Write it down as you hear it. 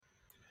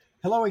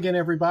Hello again,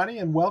 everybody,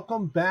 and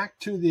welcome back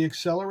to the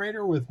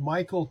Accelerator with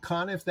Michael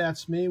Conniff.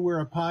 That's me. We're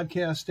a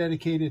podcast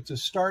dedicated to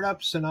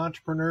startups and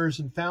entrepreneurs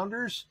and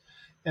founders,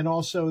 and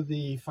also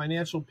the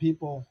financial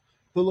people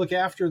who look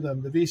after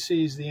them, the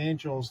VCs, the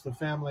angels, the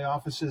family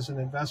offices, and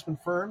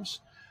investment firms.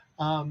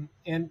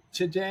 And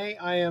today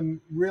I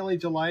am really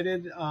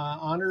delighted,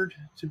 honored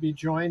to be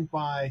joined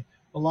by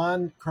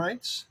Milan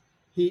Krajnc.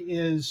 He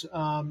is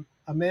a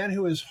man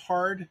who is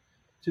hard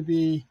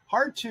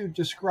to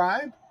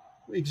describe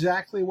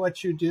exactly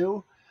what you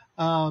do,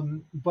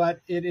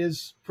 but it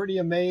is pretty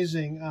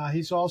amazing.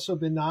 He's also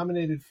been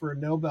nominated for a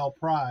Nobel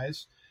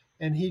Prize,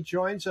 and he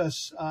joins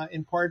us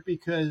in part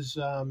because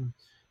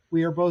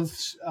we are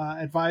both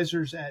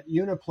advisors at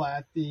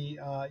UNIPLAT, the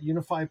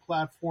UNIFY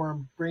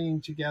platform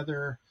bringing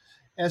together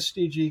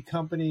SDG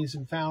companies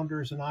and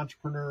founders and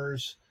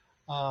entrepreneurs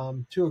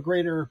to a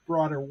greater,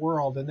 broader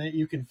world. And that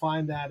you can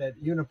find that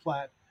at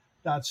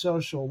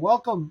uniplat.social.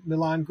 Welcome,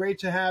 Milan. Great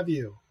to have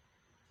you.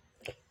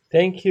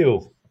 Thank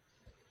you.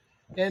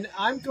 And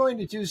I'm going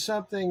to do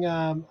something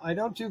I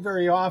don't do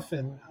very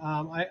often.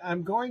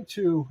 I'm going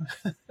to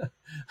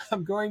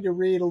I'm going to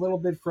read a little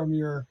bit from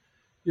your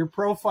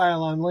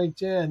profile on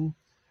LinkedIn.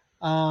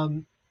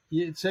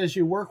 It says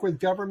you work with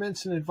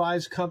governments and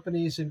advise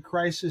companies in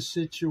crisis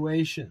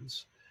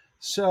situations.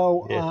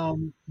 So Yes.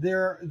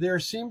 there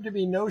seem to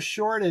be no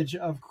shortage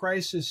of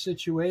crisis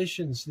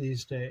situations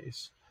these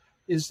days.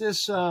 Is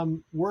this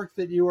work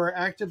that you are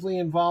actively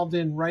involved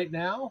in right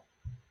now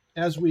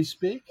as we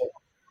speak?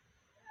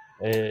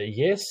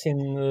 Yes,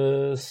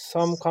 in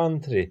some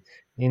country.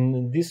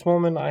 In this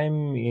moment,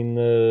 I'm in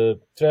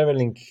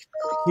traveling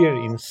here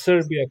in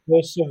Serbia,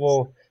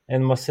 Kosovo,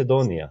 and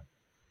Macedonia.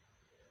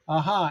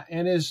 Aha.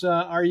 And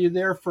are you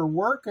there for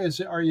work?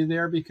 Are you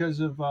there because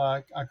of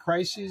a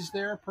crisis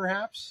there,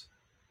 perhaps?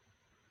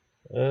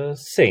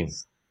 Same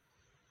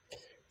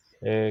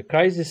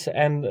crisis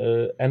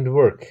and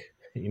work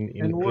in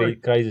And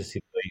work. crisis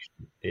situation.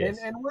 And Yes,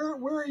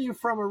 where are you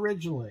from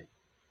originally?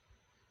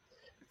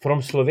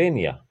 from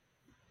Slovenia.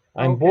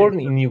 I'm Okay. born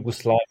in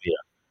Yugoslavia,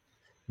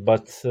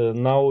 but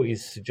now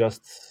it's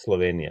just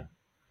Slovenia.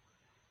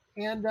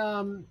 And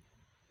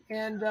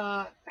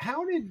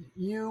how did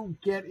you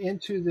get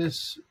into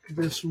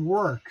this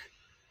work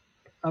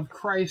of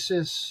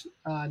crisis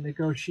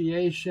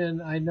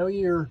negotiation? I know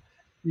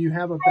you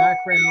have a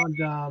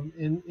background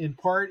in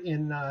part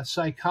in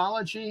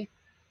psychology,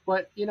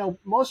 but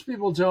most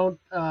people don't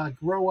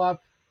grow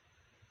up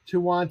to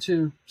want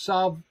to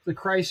solve the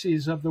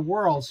crises of the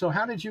world. So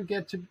how did you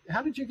get to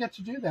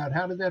do that?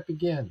 How did that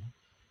begin?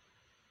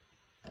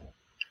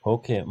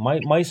 Okay,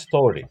 my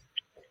story.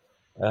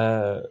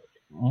 Uh,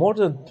 More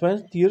than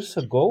 20 years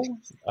ago,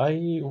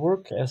 I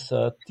work as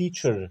a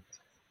teacher.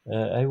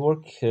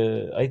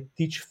 I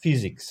teach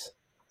physics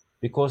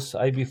because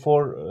I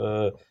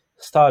before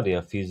study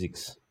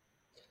physics.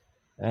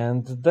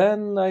 And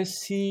then I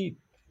see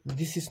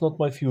this is not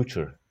my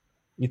future.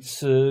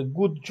 It's a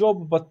good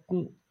job, but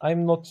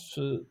I'm not,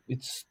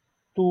 it's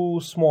too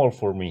small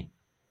for me.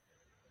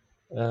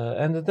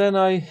 And then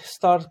I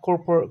start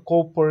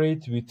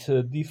cooperate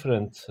with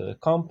different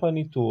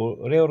company to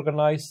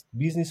reorganize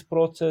business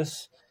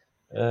process.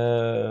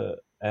 Uh,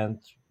 and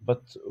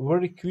but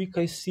very quick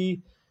I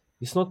see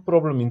it's not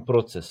problem in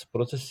process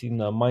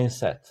in a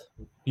mindset.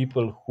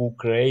 People who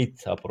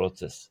create a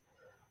process.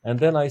 And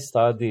then I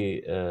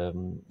study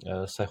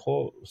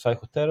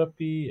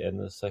psychotherapy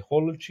and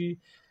psychology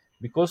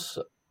because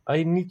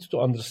I need to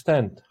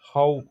understand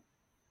how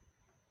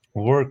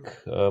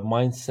work,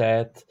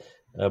 mindset,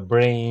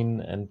 brain,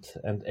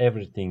 and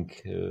everything,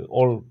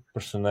 all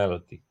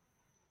personality.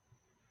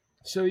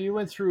 So you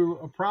went through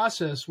a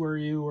process where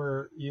you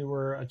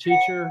were a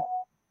teacher,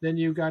 then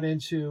you got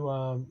into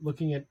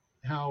looking at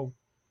how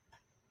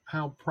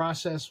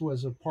process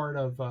was a part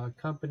of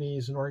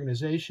companies and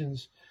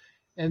organizations,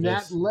 and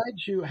Yes. that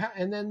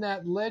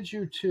led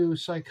you to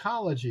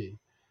psychology.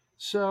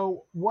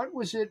 So what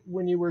was it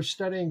when you were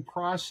studying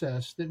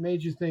process that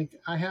made you think,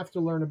 I have to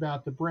learn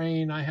about the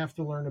brain, I have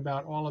to learn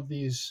about all of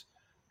these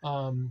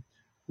um,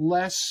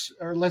 less,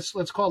 or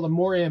let's call them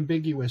more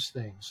ambiguous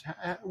things?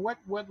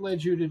 What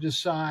led you to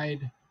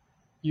decide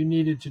you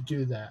needed to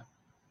do that?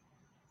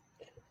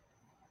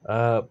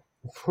 Uh,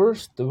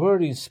 First,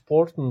 very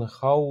important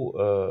how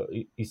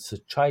it's a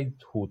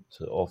childhood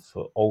of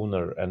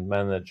owner and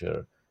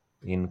manager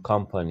in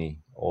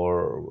company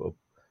or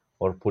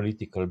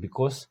political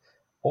because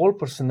all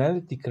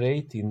personality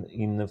create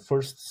in the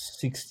first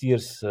 6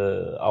 years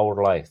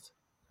our life,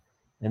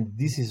 and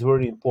this is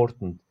very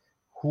important.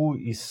 Who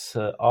is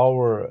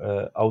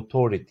our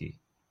authority?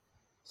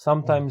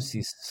 Sometimes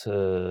it's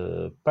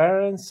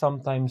parents,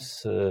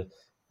 sometimes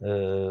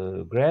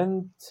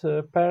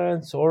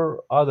grandparents,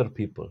 or other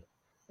people.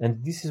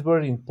 And this is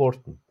very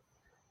important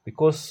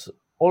because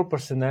all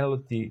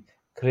personality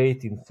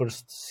create in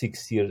first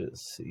 6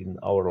 years in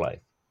our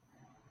life.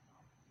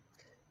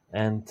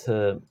 And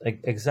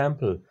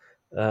example,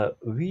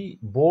 we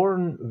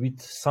born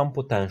with some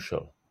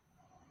potential,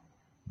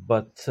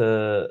 but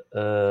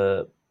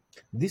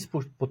this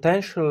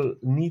potential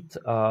need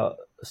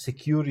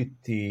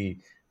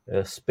security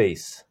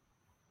space.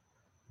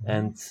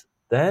 Mhm. And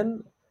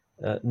then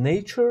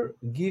nature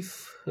give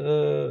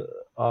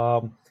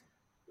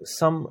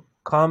some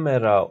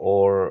camera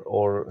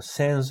or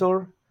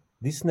sensor.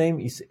 This name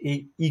is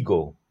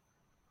ego,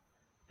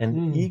 and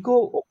Mm.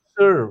 ego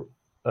observe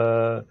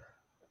uh,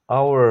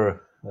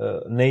 our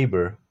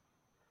neighbor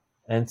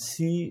and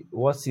see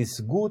what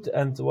is good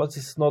and what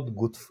is not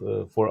good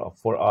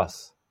for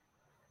us.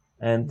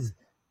 And Mm.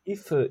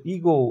 if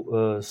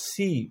ego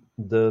see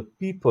the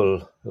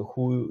people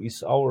who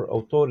is our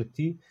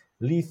authority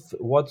live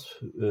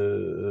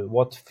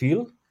what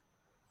feel,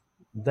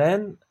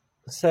 then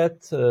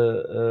set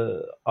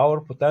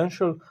our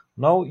potential.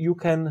 Now you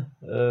can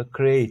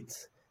create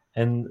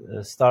and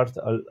start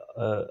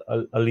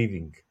a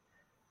living.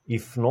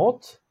 If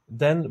not,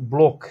 then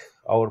block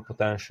our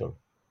potential,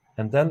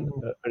 and then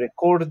Mm.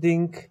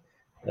 recording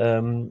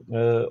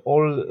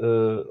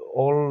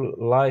all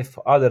life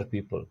other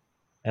people,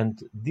 and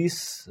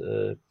this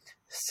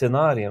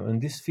scenario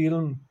and this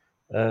film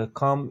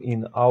come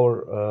in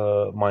our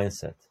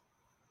mindset.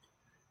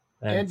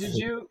 And And did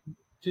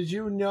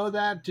you know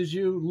that? Did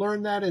you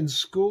learn that in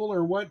school,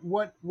 or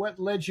what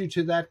led you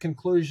to that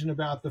conclusion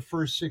about the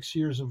first 6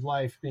 years of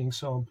life being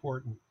so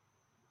important?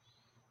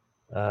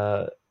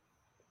 uh,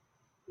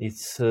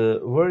 it's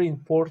very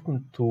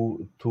important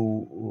to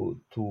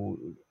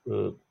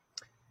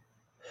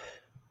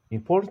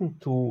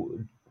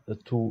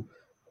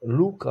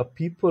look at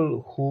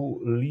people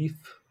who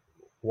live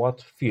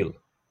what feel.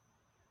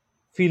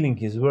 Feeling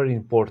is very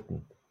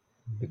important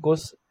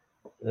because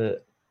uh,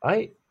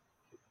 I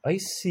I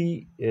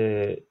see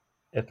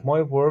at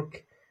my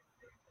work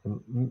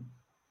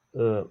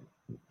uh,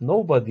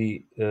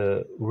 nobody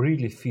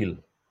really feel,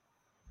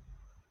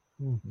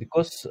 Mm.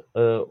 because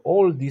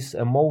all this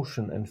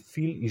emotion and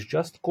feel is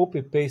just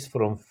copy paste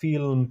from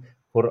film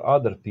for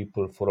other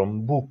people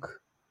from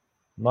book,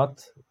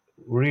 not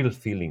real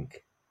feeling.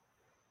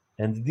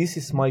 And this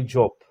is my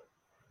job,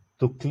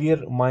 to clear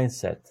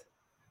mindset.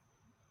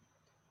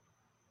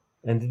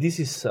 And this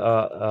is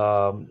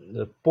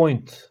a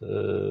point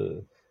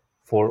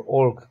for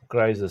all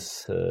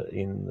crises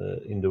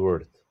in the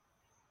world.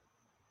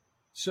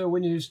 So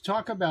when you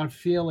talk about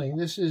feeling,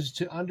 this is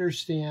to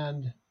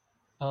understand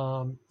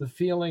the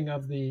feeling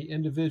of the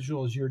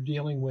individuals you're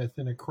dealing with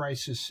in a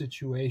crisis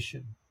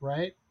situation,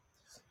 right?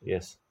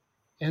 Yes.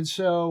 And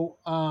so,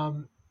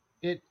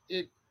 it,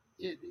 it,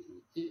 it,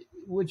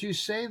 would you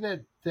say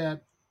that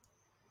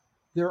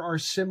there are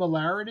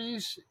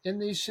similarities in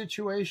these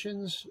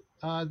situations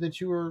that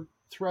you were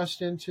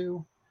thrust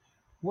into?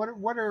 What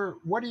are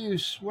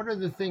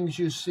the things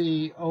you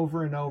see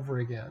over and over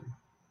again?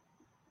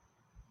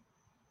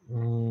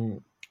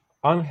 Mm,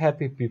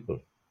 unhappy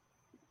people.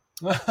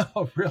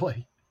 Oh,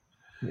 really?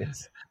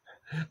 Yes.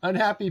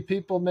 Unhappy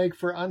people make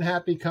for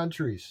unhappy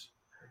countries.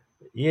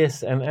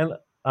 Yes, and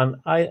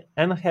an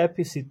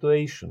unhappy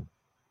situation,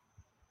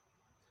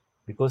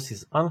 because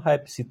his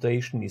unhappy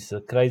situation is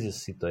a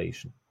crisis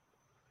situation.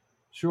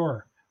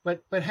 Sure,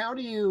 but how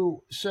do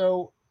you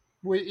so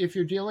if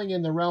you're dealing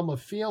in the realm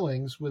of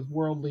feelings with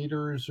world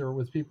leaders or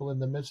with people in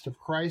the midst of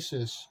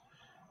crisis,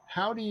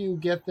 how do you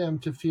get them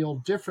to feel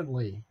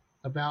differently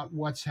about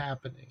what's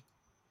happening?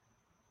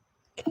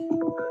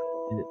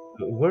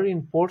 Very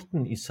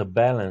important is a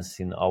balance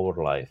in our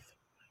life,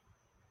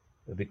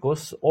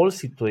 because all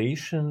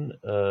situation,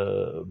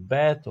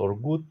 bad or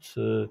good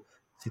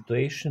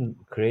situation,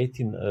 create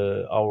in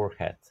our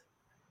head,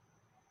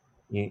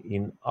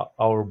 in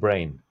our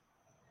brain.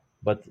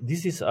 But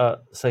this is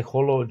a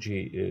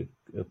psychology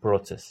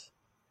process,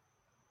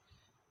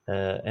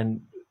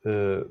 and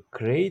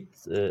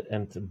create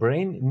and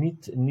brain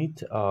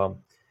need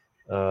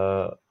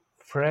uh,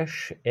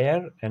 fresh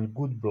air and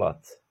good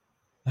blood.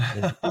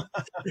 And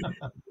this,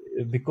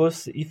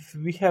 because if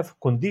we have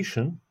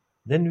condition,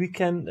 then we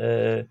can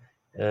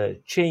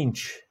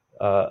change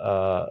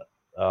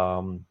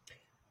um,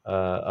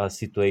 a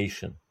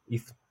situation.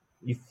 If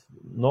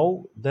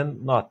no,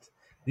 then not.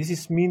 This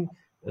is mean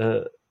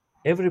uh,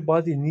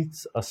 everybody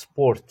needs a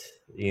sport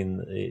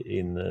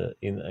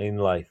in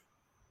life.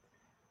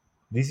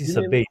 This You is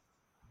a mean base.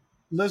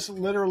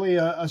 literally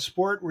a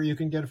sport where you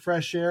can get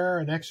fresh air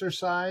and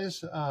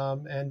exercise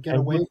and get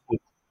And good away? food.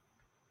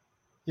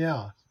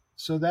 Yeah.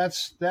 So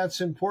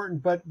that's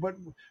important. But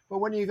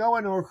when you go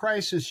into a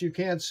crisis, you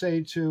can't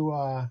say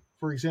to,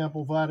 for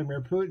example,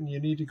 Vladimir Putin, you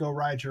need to go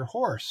ride your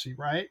horse,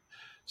 right?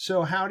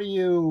 So how do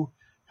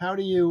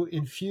you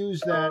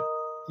infuse that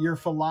your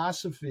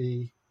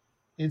philosophy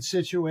in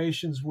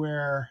situations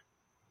where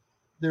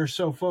they're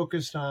so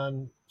focused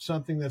on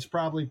something that's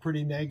probably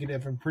pretty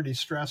negative and pretty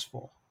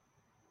stressful?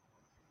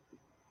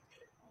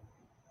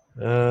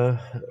 Uh,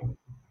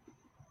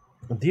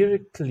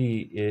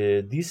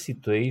 Directly, this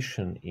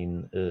situation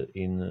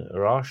in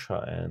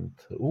Russia and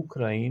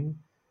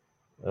Ukraine,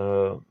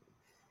 uh,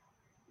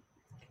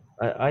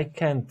 I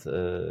can't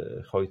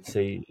how it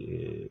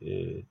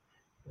say.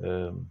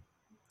 Um,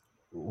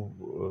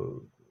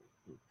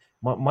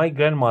 my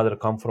grandmother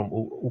come from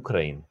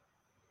Ukraine,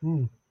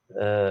 Hmm.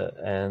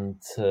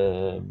 and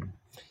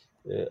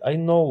I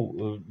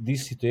know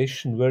this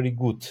situation very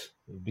good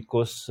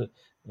because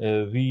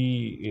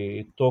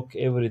we talk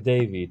every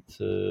day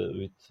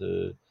with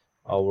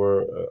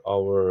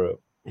our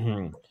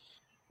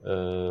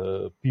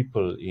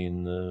people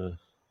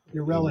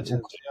Your in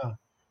relatives, Ukraine. yeah,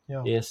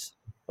 yeah. Yes,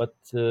 but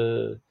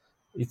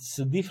it's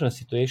a different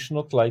situation,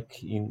 not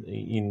like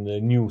in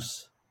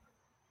news.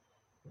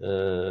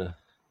 Uh,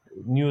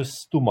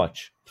 News too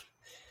much,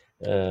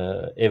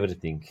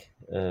 everything.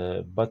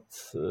 But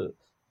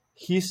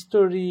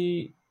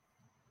history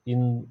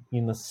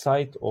in a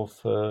side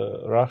of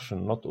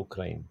Russian, not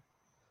Ukraine,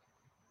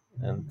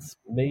 and Mhm.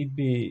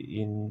 maybe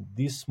in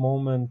this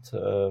moment,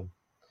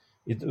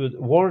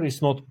 war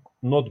is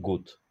not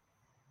good,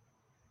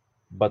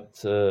 but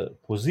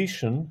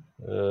position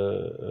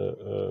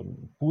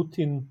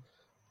Putin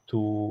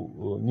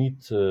to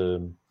need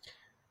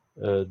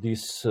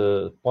this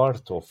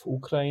part of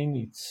Ukraine,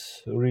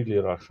 it's really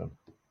Russian.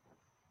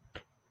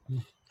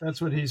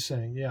 That's what he's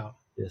saying, yeah.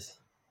 Yes.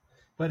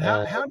 But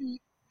Uh, how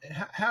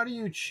do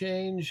you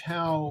change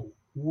how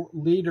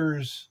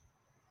leaders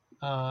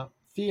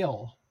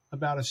feel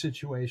about a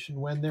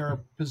situation when their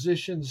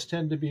positions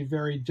tend to be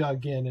very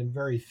dug in and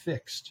very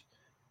fixed?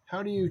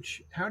 How do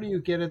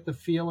you get at the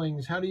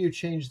feelings? How do you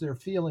change their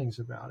feelings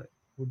about it?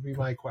 Would be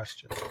my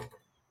question.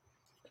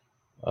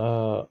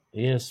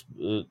 yes.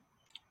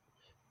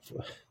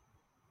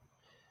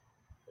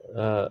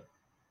 Uh,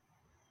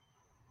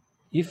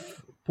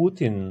 if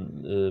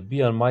Putin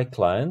be on my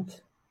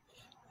client,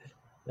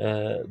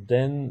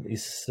 then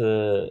is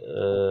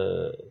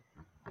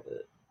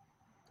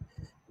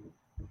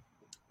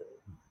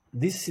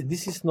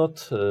this is not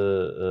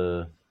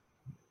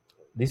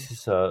this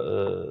is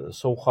a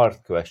so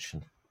hard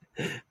question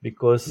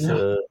because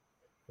Yeah,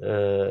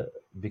 uh,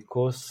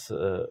 because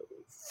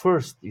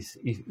first is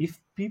if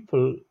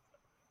people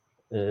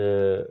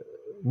uh,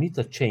 need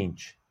a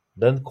change,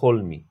 then call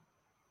me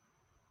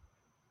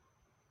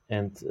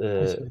and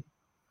I see.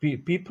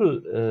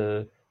 people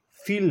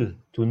feel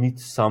to need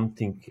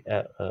something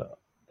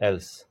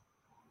else,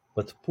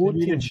 but They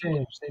need a Putin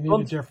change. They need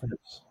a don't.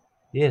 difference.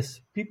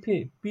 Yes,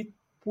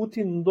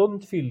 Putin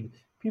don't feel.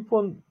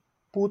 People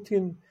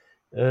Putin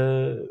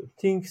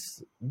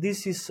thinks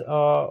this is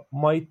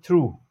my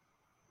true,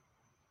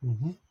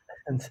 Hmm.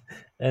 and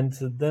and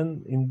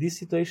then in this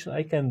situation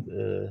I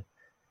can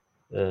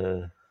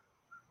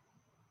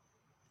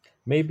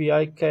maybe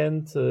I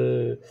can't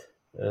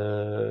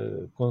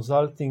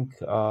consulting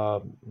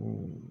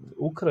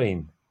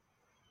Ukraine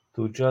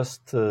to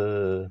just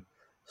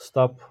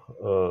stop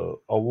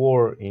a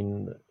war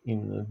in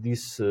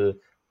this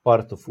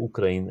part of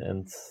Ukraine,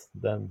 and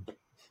then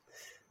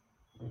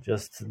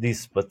just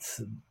this, but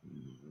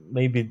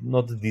maybe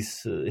not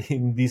this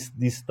in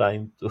this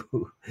time to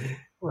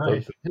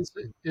talk. Right.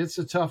 It's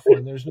a tough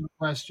one. There's no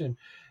question.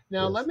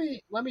 Now Yes,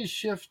 let me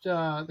shift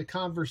the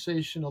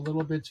conversation a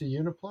little bit to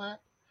Uniplat.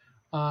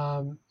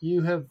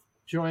 You have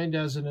joined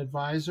as an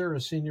advisor,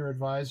 a senior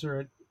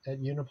advisor at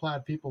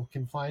UNIPLAT. People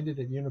can find it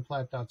at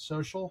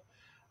uniplat.social.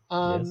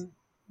 yes. Um,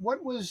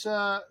 what was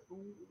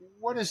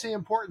what is the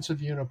importance of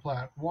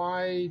UNIPLAT?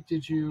 Why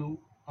did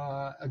you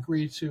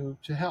agree to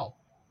help?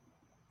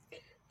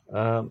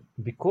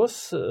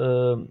 Because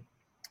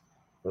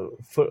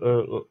for,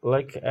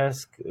 like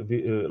ask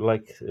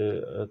like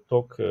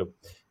talk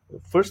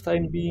first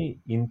I'm be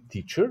in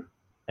teacher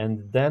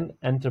and then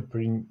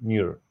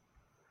entrepreneur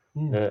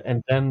Hmm.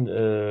 and then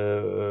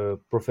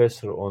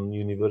professor on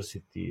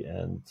university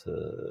and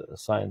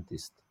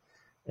scientist,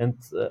 and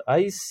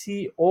I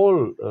see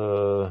all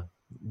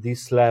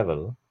this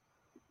level,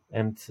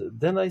 and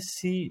then I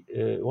see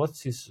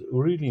what is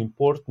really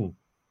important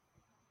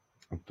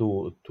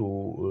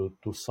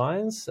to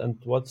science and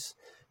what's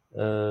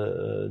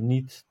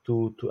need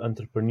to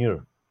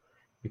entrepreneur,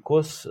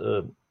 because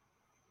uh,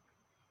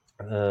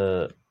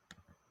 uh,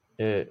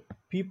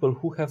 people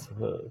who have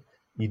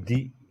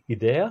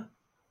idea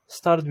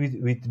start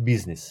with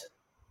business,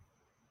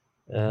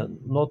 Hmm.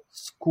 not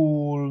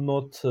school,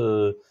 not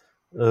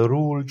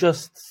rule,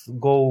 just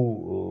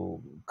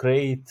go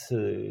create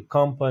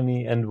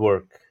company and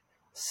work,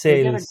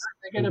 sales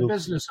They get and a do.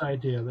 business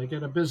idea. They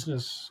get a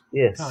business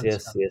Yes,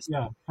 yes, concept. yes.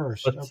 Yeah,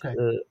 first. But Okay.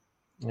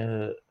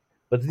 uh,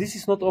 but this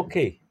is not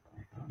okay,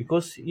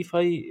 because if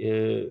I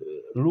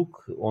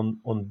look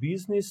on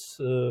business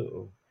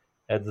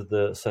at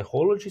the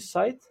psychology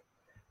side,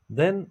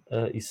 then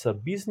it's a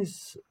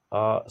business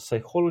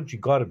psychology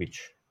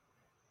garbage,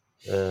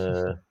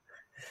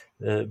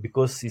 uh,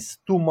 because it's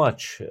too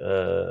much.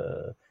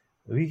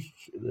 We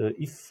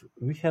If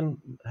we can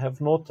have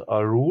not a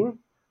rule,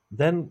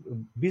 then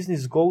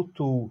business go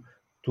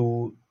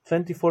to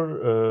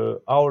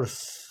 24 hours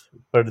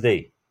per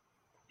day,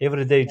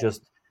 every day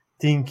just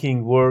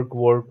thinking work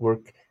work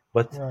work,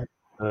 Right.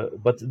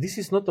 but this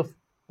is not a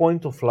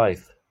point of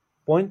life.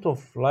 Point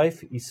of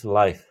life is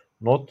life,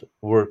 not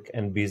work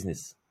and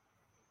business.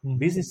 Hmm.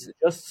 Business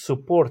just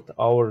support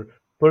our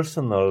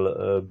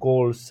personal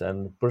goals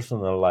and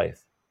personal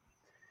life.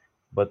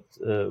 But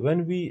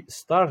when we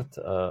start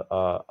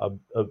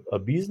a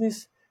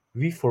business,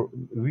 we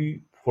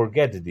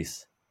forget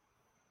this,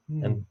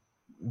 and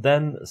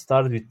then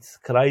start with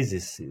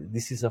crisis.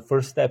 This is a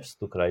first steps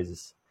to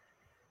crisis,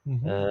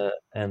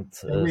 and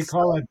And we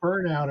call it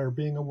burnout or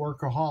being a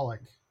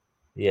workaholic,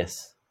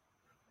 yes,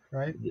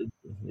 right?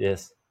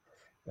 yes,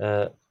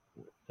 uh,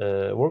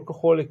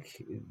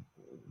 workaholic.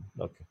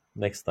 Okay,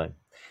 next time.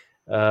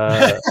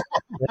 Uh,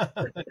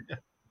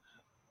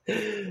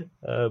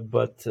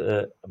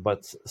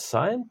 but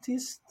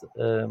scientists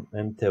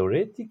and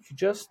theoretic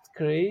just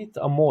create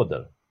a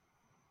model,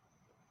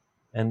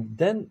 and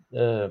then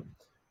uh,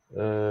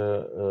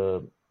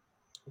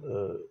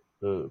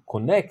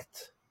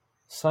 connect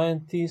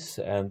scientists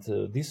and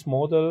this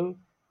model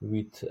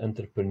with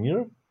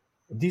entrepreneur.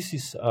 This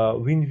is a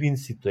win-win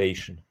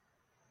situation,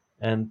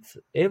 and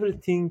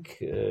everything.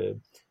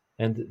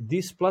 And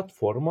this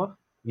platform,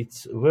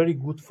 it's very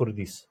good for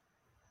this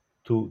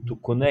to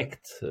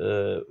connect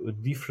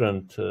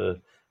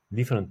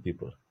different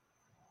people.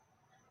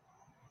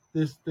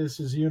 This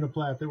is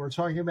Uniplat that we're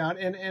talking about,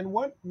 and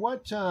what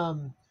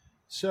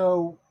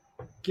so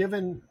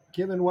given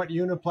what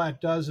Uniplat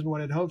does and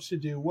what it hopes to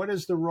do, what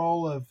is the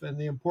role of and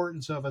the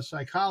importance of a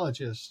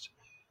psychologist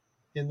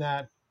in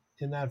that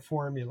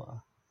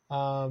formula?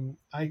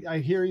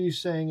 I hear you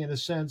saying, in a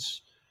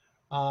sense,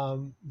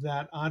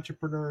 that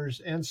entrepreneurs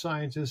and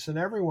scientists and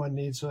everyone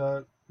needs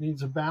a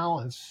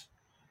balance,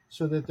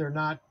 so that they're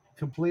not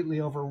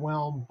completely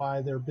overwhelmed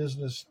by their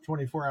business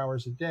 24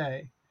 hours a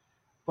day.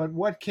 But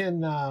what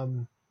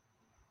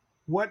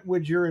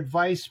would your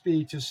advice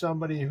be to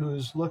somebody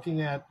who's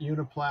looking at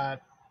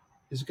Uniplat,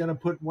 is going to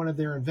put one of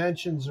their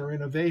inventions or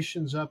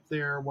innovations up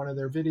there, one of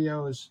their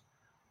videos?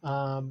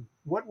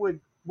 What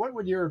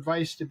would your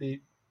advice to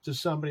be to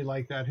somebody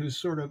like that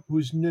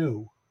who's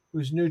new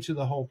to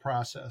the whole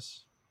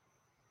process?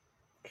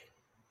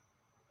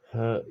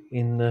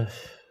 In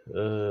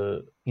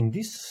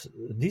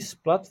this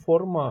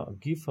platform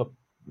give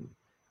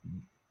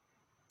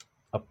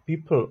a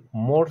people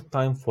more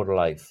time for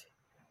life,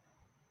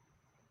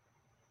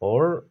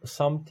 or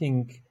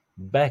something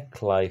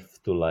back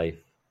life to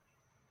life.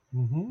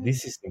 Mm-hmm.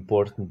 This is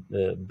important,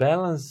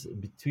 balance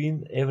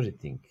between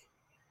everything.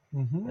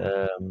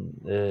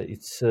 Mm-hmm.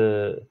 It's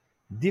a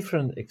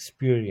different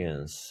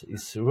experience.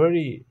 It's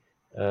very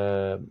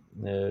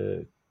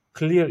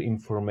clear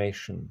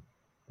information,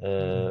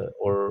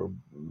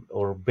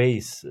 or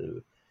base.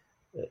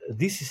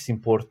 This is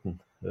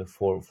important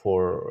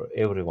for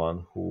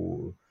everyone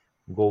who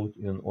go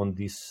on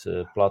this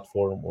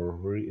platform, or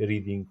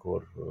reading,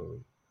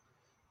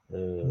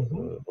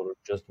 Mm-hmm. or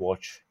just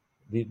watch.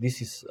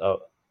 This is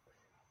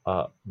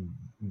a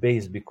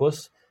base,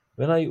 because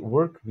when I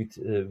work with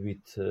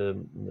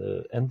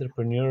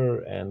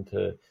entrepreneur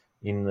and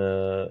in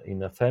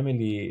a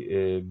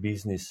family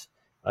business,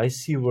 I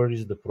see where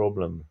is the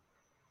problem.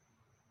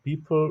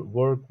 People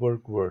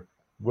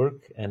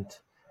work, and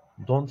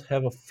don't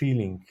have a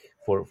feeling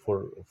for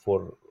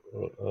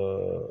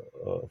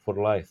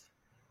life,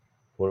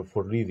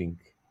 for living.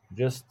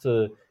 Just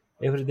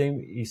every day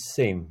is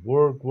same,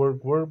 work.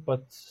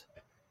 But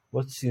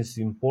what is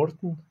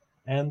important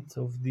end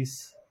of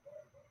this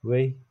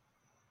way?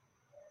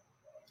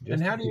 And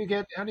Just to be.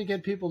 how do you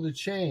get people to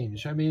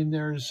change? I mean,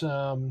 there is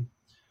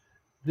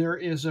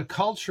a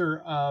culture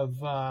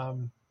of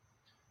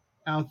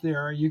out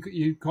there.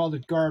 You called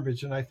it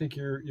garbage, and I think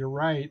you're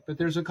right. But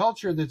there's a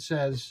culture that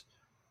says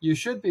you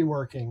should be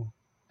working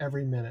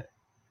every minute.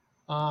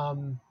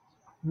 Um,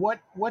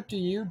 what do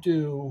you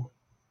do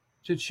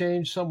to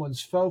change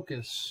someone's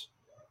focus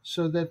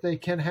so that they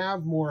can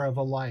have more of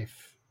a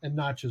life and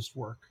not just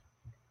work?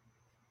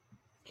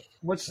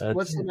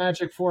 What's the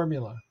magic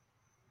formula?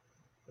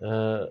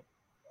 uh,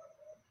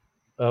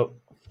 uh,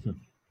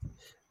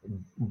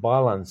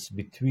 Balance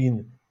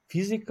between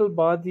physical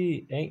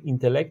body and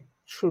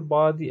intellectual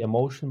body,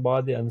 emotion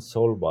body, and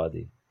soul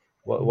body.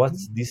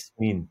 What's Hmm. this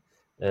mean?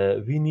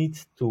 We need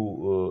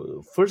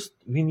to first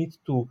we need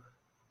to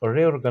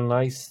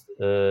reorganize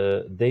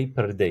day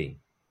per day.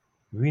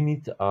 We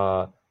need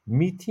a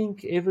meeting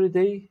every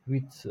day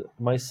with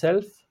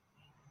myself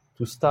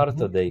to start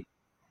Hmm. a day,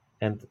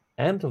 and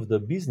end of the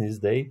business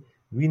day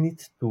we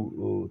need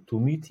to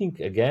meeting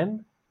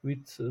again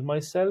with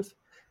myself,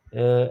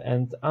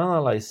 and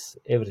analyze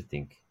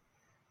everything.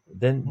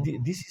 Then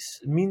this is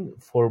mean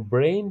for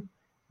brain.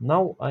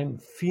 Now I'm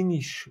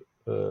finish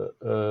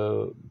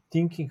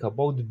thinking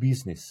about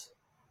business,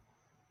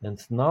 and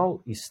now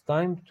it's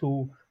time to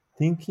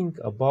thinking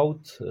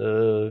about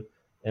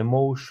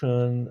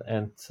emotion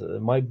and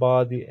my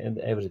body and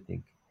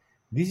everything.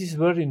 This is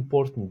very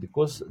important,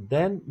 because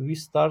then we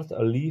start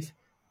a live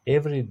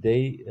every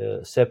day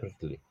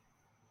separately,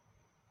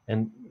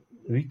 and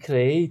we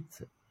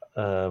create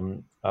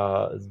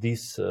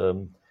this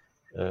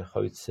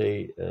how it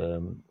say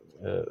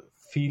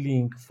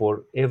feeling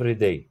for every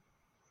day.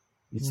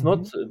 It's Hmm.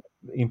 not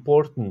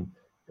important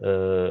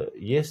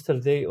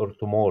yesterday or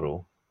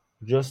tomorrow,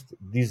 just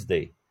this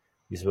day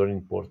is very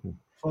important.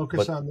 Focus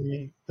But on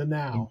the in,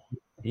 now.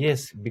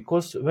 Yes,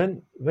 because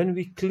when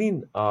we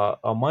clean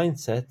a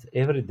mindset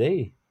every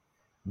day,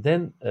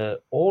 then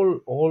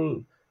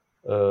all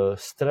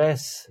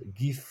stress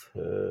give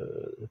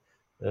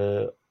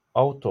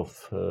out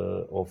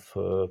of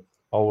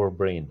our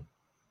brain,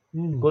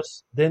 Mm,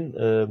 because then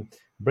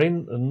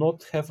brain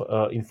not have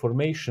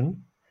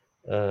information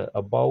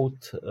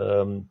about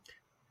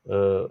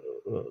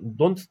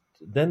don't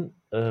then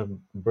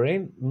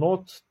brain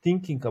not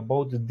thinking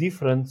about the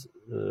different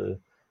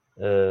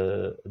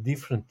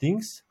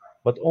things,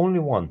 but only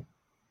one.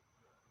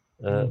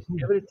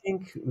 mhm.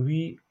 Everything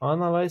we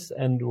analyze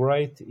and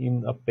write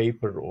in a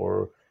paper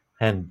or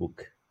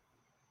handbook.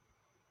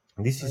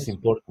 This I is see.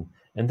 important,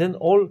 and then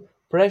all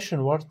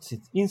pressure what's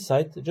it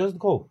inside just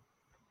go.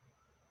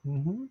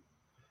 Mhm.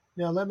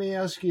 Now, let me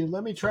ask you,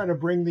 let me try to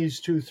bring these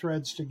two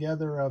threads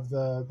together of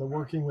the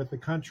working with the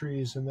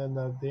countries and then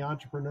the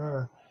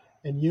entrepreneur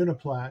and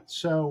UNIPLAT.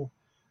 So,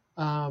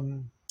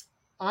 um,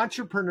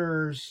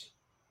 entrepreneurs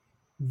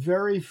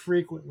very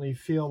frequently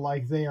feel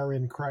like they are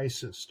in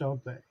crisis,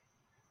 don't they?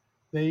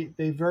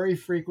 They very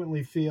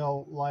frequently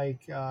feel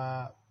like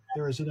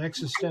there is an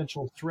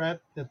existential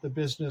threat that the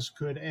business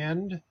could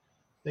end.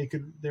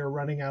 They're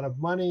running out of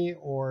money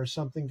or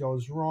something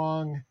goes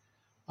wrong.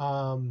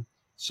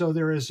 So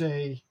there is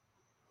a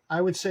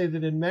I would say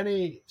that in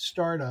many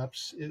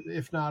startups,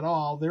 if not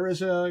all, there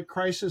is a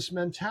crisis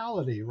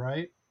mentality,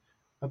 right,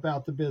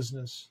 about the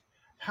business.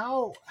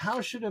 How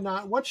should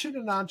what should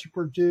an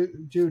entrepreneur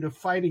do to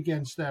fight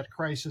against that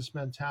crisis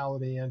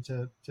mentality and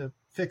to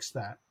fix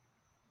that?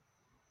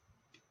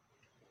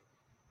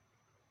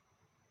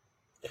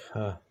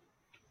 Uh,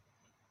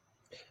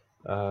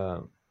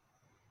 uh,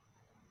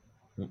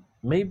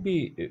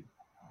 Maybe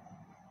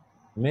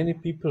many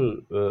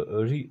people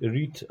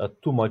read a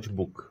too much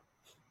book.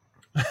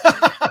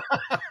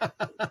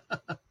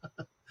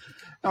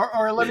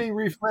 Or let me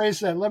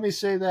rephrase that. Let me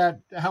say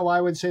that how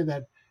I would say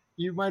that.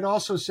 You might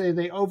also say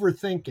they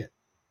overthink it,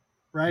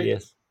 right?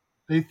 Yes,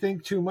 They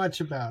think too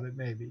much about it,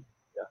 maybe.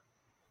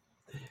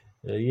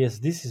 yes,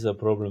 this is a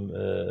problem.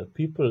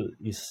 People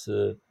is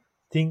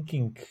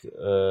thinking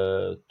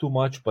too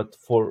much, but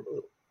for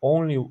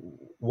only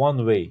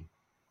one way.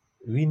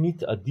 We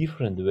need a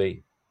different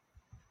way,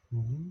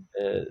 Hmm.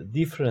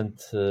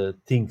 different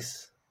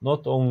things.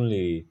 Not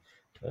only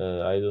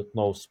I don't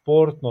know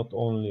sport, not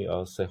only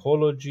a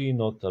psychology,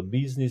 not a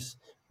business.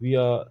 We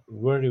are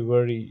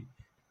very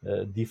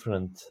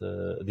different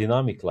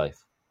dynamic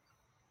life.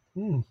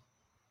 Hmm.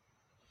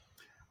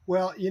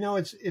 Well,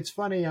 it's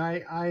funny.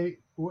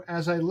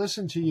 As I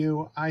listen to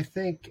you, I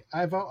think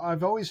I've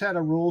always had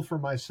a rule for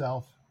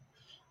myself,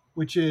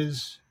 which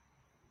is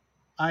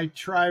I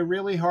try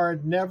really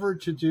hard never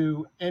to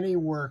do any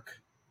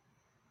work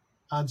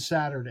on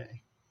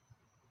Saturday.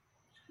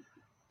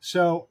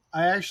 So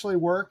I actually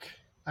work.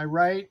 I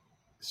write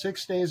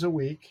 6 days a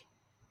week,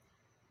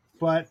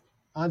 but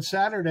on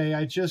Saturday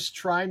I just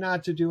try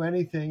not to do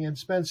anything and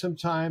spend some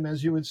time,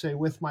 as you would say,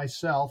 with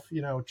myself.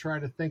 Try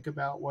to think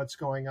about what's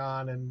going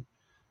on and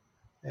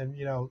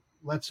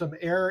let some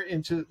air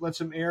and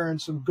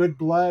some good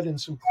blood and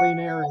some clean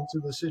air into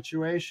the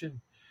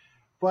situation.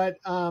 But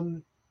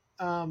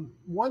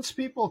once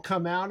people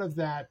come out of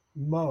that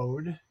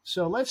mode,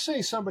 so let's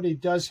say somebody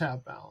does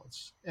have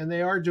balance and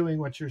they are doing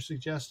what you're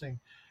suggesting,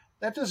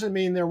 that doesn't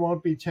mean there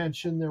won't be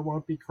tension, there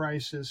won't be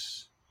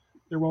crisis,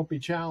 there won't be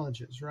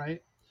challenges,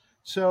 right?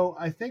 So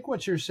I think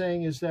what you're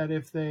saying is that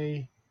if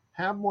they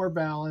have more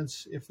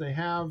balance, if they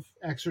have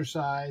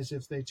exercise,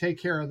 if they take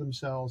care of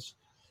themselves,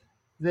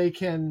 they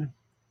can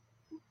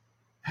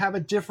have a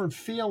different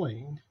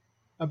feeling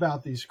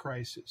about these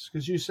crises,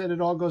 because you said it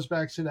all goes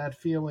back to that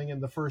feeling in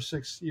the first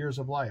 6 years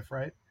of life,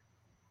 right?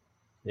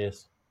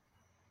 Yes.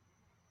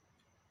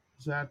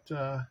 Is that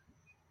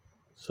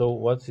So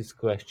what's his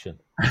question?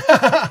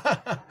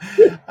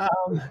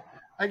 um,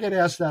 I get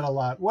asked that a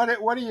lot. What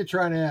are you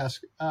trying to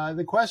ask?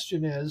 The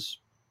question is,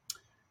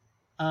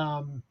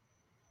 um,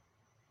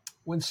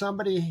 when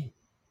somebody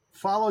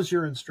follows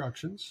your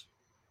instructions,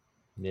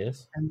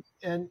 Yes.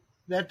 and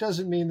that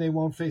doesn't mean they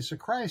won't face a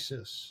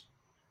crisis,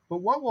 but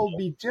what will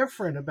be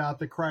different about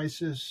the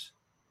crisis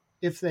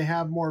if they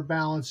have more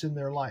balance in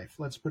their life?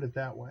 Let's put it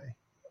that way.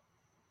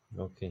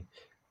 Okay.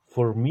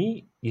 For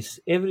me,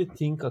 is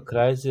everything a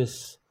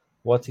crisis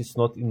what is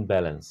not in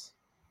balance?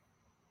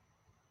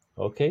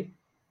 Okay.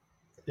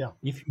 Yeah.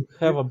 If you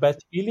have a bad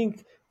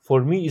feeling,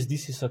 for me is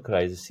this is a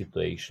crisis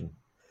situation.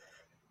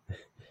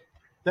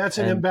 That's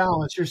an And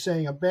imbalance. You're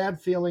saying a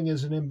bad feeling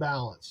is an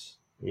imbalance.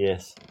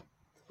 yes,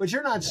 But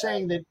you're not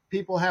saying that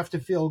people have to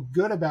feel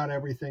good about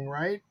everything,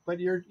 right? But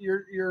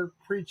you're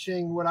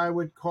preaching what I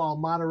would call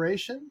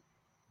moderation,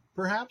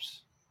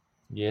 perhaps.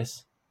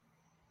 yes,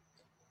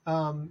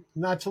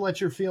 Not to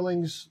let your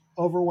feelings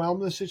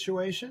overwhelm the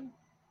situation.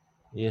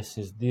 yes,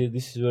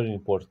 this is very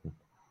important.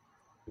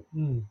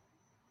 Mm.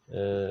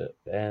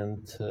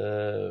 And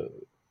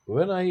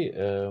when I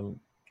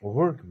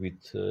work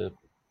with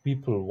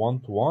people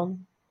one to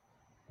one,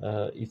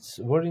 it's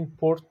very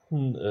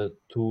important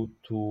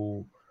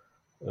to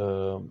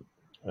um,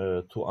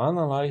 to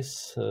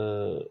analyze.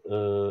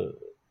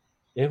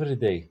 every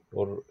day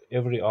or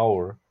every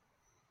hour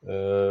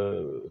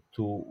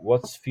to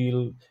what's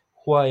feel,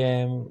 who I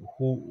am,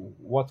 who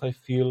what I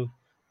feel.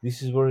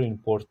 This is very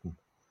important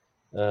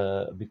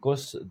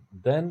because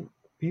then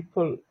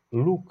people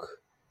look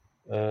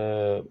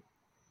uh,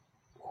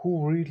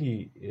 who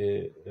really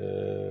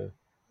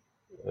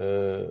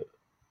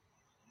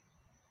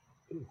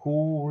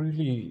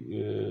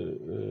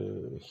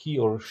uh, he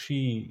or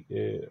she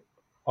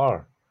are,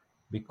 Hmm.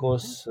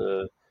 because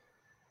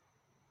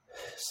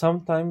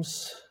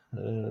sometimes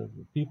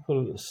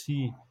people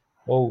see,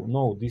 oh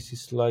no, this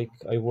is like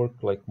I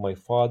work like my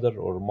father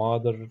or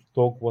mother,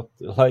 talk what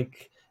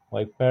like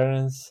my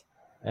parents,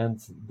 and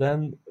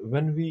then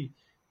when we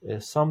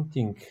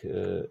something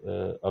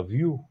of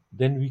you,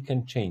 then we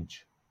can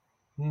change,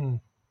 Mm,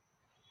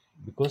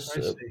 because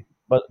I see.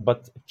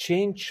 but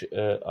change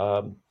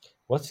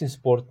what's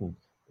important,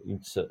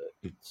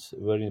 it's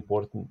very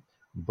important.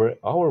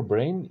 Our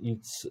brain,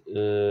 it's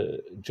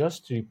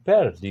just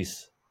repair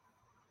this.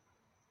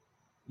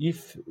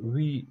 If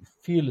we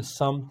feel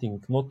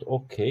something not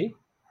okay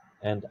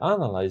and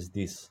analyze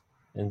this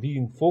and be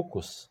in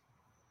focus,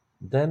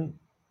 then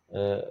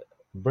uh,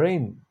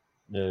 brain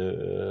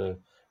uh,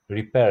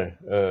 repair,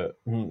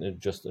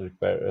 just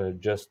repair,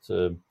 just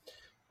uh,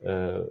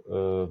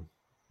 uh,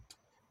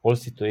 whole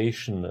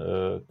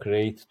situation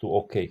create to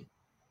okay.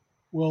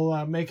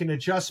 Will make an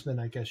adjustment,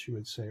 I guess you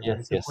would say, right?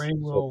 Yes, The yes.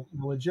 brain So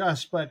will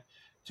adjust, but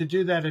to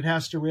do that, it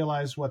has to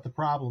realize what the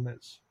problem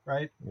is,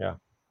 right? yeah,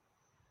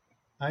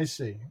 I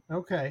see.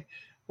 Okay.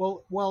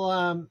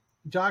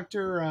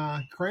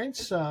 Dr.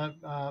 Krantz,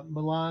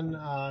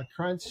 Milan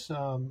Krantz,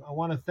 I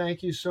want to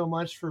thank you so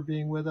much for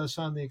being with us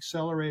on the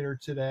accelerator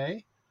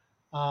today.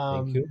 thank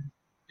Um, you.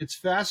 it's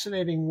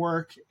fascinating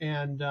work,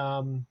 and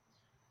I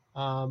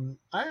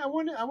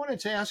wanted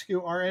to ask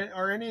you: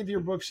 are any of your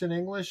books in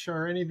English?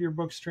 Are any of your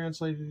books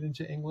translated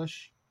into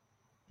English?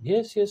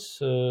 Yes, yes.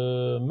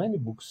 Many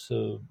books,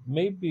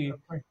 maybe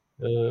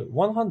Okay.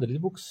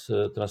 100 books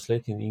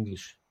translated in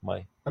English.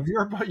 My Of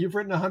your book, you've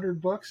written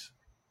 100 books.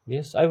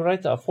 yes, I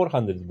write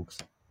 400 books.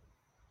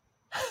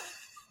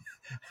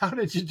 How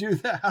did you do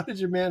that? How did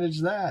you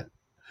manage that?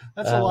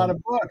 That's a lot Um,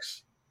 of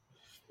books.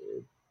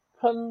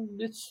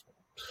 it's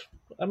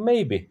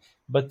maybe,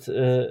 but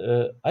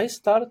I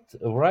start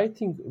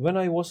writing when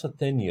I was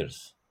 10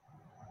 years.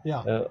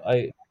 Yeah,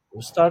 I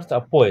start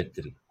a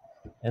poetry,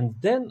 and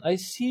then I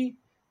see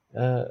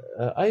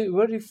I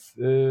very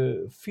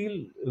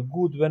feel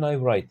good when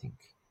I'm writing.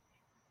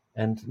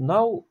 And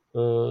now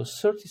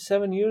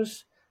 37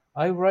 years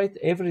I write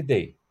every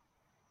day.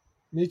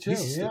 me This too.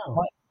 is Yeah,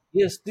 my,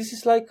 yes, this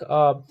is like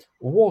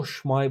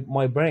wash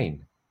my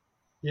brain.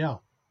 yeah,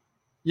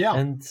 yeah.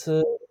 And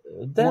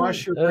then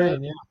Wash your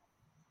brain. Yeah,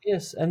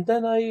 yes, and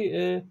then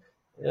I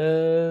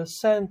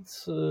sent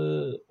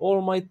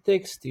all my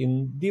text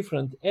in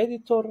different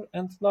editor,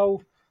 and now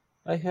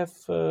I have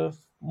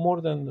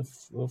more than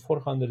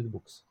 400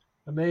 books.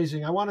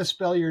 amazing. I want to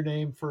spell your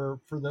name for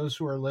those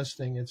who are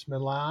listening. It's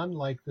Milan,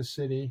 like the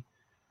city.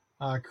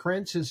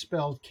 Krajnc is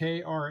spelled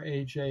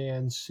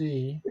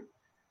Krajnc,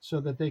 so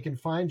that they can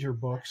find your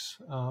books.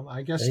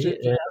 I guess to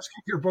Yeah, ask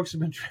if your books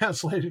have been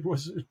translated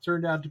was it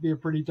turned out to be a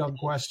pretty dumb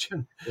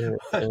question. uh,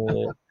 but,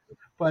 uh,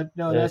 but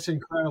no, uh, that's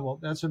incredible.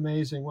 That's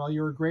amazing. Well,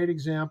 you're a great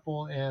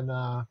example, and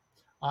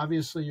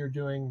obviously you're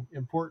doing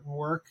important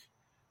work.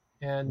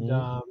 And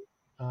mm,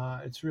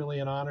 it's really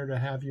an honor to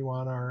have you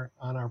on our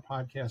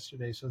podcast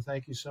today. So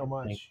thank you so thank,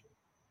 much.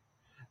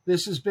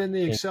 This has been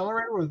the thank,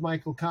 Accelerator with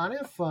Michael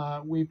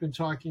Conniff. We've been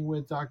talking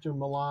with Dr.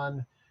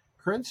 Milan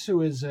Krajnc,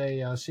 who is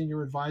a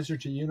senior advisor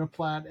to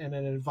UNIPLAT and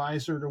an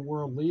advisor to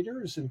world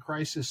leaders in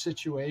crisis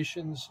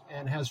situations,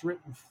 and has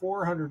written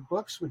 400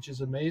 books, which is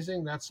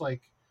amazing. That's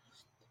like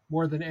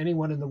more than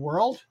anyone in the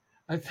world,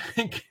 I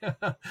think.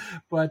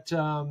 but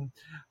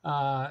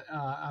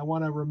I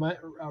want to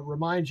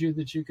remind you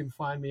that you can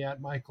find me at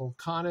Michael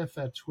Conniff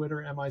at Twitter,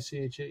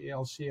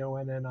 MichaelConniff.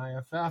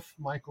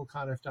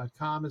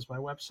 MichaelConniff.com is my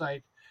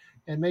website.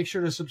 And make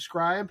sure to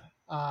subscribe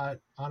on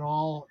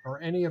all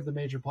or any of the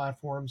major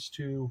platforms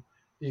to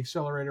the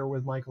Accelerator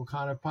with Michael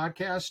Conniff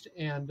podcast.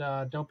 And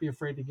don't be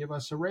afraid to give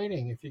us a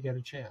rating if you get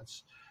a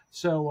chance.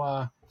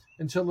 So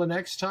until the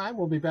next time,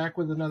 we'll be back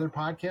with another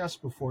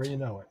podcast before you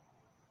know it.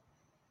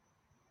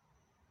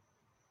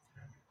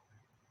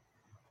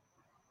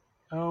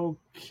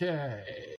 Okay.